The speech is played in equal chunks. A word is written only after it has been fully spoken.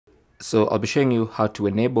So I'll be showing you how to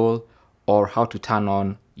enable or how to turn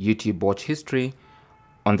on YouTube watch history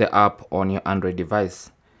on the app on your Android device.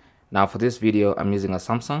 Now for this video, I'm using a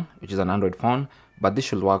Samsung, which is an Android phone, but this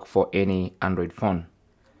should work for any Android phone.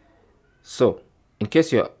 So in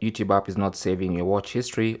case your YouTube app is not saving your watch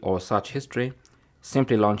history or search history,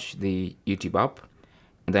 simply launch the YouTube app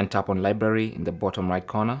and then tap on library in the bottom right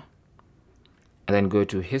corner and then go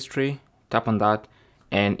to history, tap on that,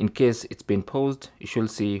 and in case it's been paused, you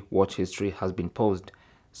should see watch history has been paused.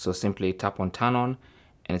 So simply tap on turn on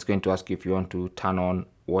and it's going to ask you if you want to turn on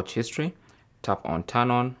watch history. Tap on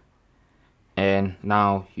turn on and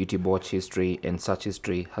now YouTube watch history and search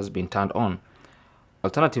history has been turned on.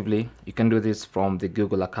 Alternatively, you can do this from the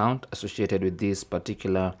Google account associated with this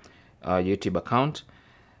particular YouTube account.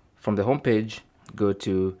 From the home page, go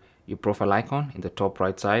to your profile icon in the top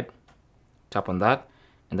right side, tap on that,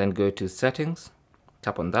 and then go to settings,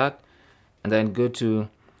 tap on that, and then go to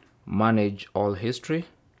manage all history.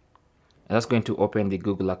 And that's going to open the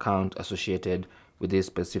Google account associated with this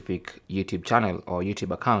specific YouTube channel or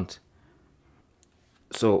YouTube account.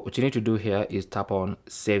 So what you need to do here is tap on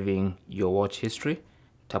saving your watch history.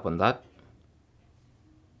 Tap on that.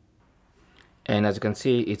 And as you can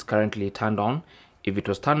see, it's currently turned on. If it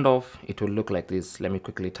was turned off, it will look like this. Let me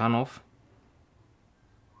quickly turn off,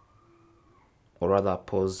 or rather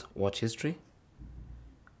pause watch history.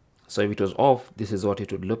 So if it was off, this is what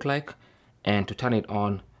it would look like. And to turn it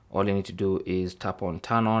on, all you need to do is tap on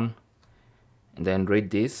turn on and then read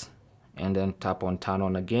this and then tap on turn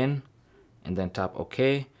on again and then tap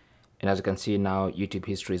OK. And as you can see now, YouTube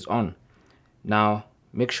history is on. Now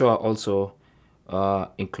make sure also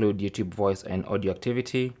include YouTube voice and audio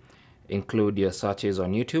activity, include your searches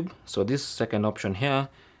on YouTube. So this second option here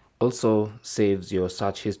also saves your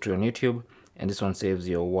search history on YouTube, and this one saves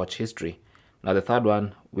your watch history. Now the third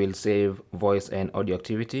one will save voice and audio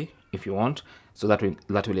activity if you want, so that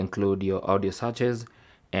will include your audio searches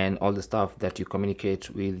and all the stuff that you communicate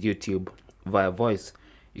with YouTube via voice.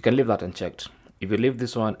 You can leave that unchecked. If you leave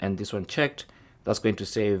this one and this one checked, that's going to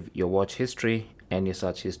save your watch history and your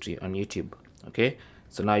search history on YouTube. Okay,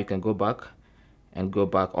 so now you can go back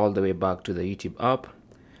all the way back to the YouTube app,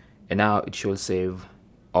 and now it should save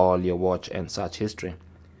all your watch and search history.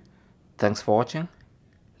 Thanks for watching.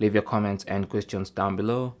 Leave your comments and questions down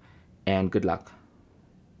below, and good luck.